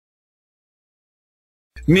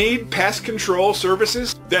Need pest control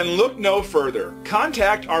services? Then look no further.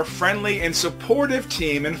 Contact our friendly and supportive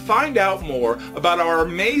team and find out more about our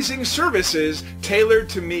amazing services tailored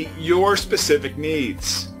to meet your specific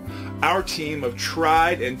needs. Our team of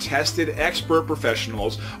tried and tested expert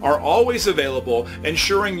professionals are always available,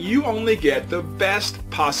 ensuring you only get the best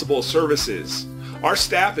possible services. Our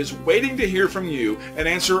staff is waiting to hear from you and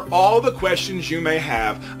answer all the questions you may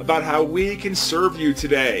have about how we can serve you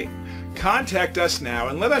today. Contact us now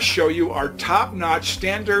and let us show you our top-notch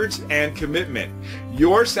standards and commitment.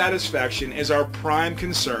 Your satisfaction is our prime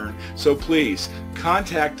concern, so please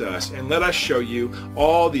contact us and let us show you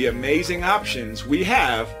all the amazing options we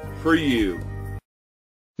have for you.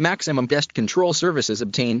 Maximum Pest Control Services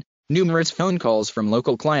obtain numerous phone calls from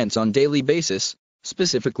local clients on daily basis,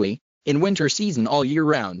 specifically in winter season all year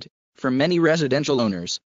round, from many residential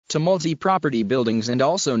owners to multi-property buildings and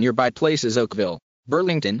also nearby places Oakville,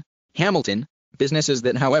 Burlington, Hamilton, businesses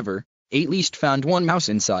that however, at least found one mouse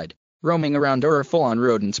inside, roaming around or a full-on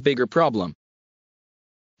rodent's bigger problem.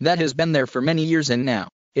 That has been there for many years and now,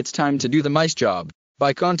 it's time to do the mice job,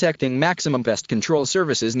 by contacting Maximum Pest Control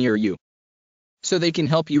Services near you, so they can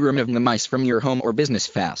help you remove the mice from your home or business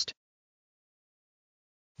fast.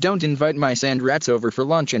 Don't invite mice and rats over for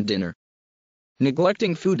lunch and dinner.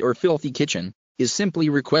 Neglecting food or filthy kitchen is simply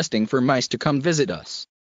requesting for mice to come visit us.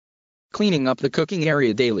 Cleaning up the cooking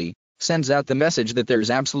area daily sends out the message that there's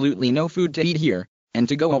absolutely no food to eat here, and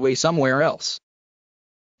to go away somewhere else.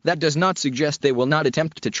 That does not suggest they will not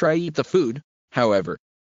attempt to try eat the food, however.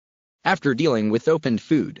 After dealing with opened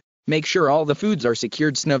food, make sure all the foods are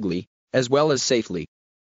secured snugly, as well as safely.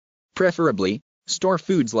 Preferably, store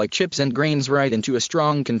foods like chips and grains right into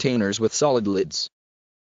strong containers with solid lids.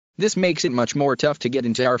 This makes it much more tough to get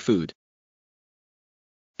into our food.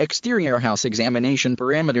 Exterior house examination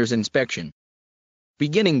parameters inspection.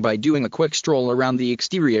 Beginning by doing a quick stroll around the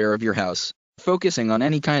exterior of your house, focusing on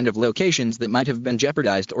any kind of locations that might have been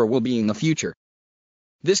jeopardized or will be in the future.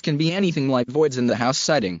 This can be anything like voids in the house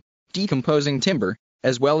siding, decomposing timber,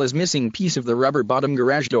 as well as missing piece of the rubber bottom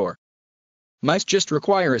garage door. Mice just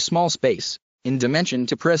require a small space in dimension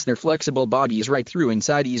to press their flexible bodies right through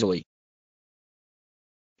inside easily.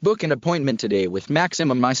 Book an appointment today with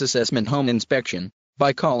Maximum Mice Assessment Home Inspection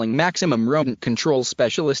by calling Maximum Rodent Control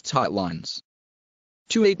Specialists hotlines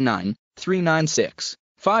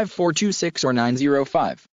 289-396-5426 or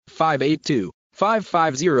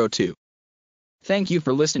 905-582-5502. Thank you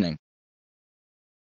for listening.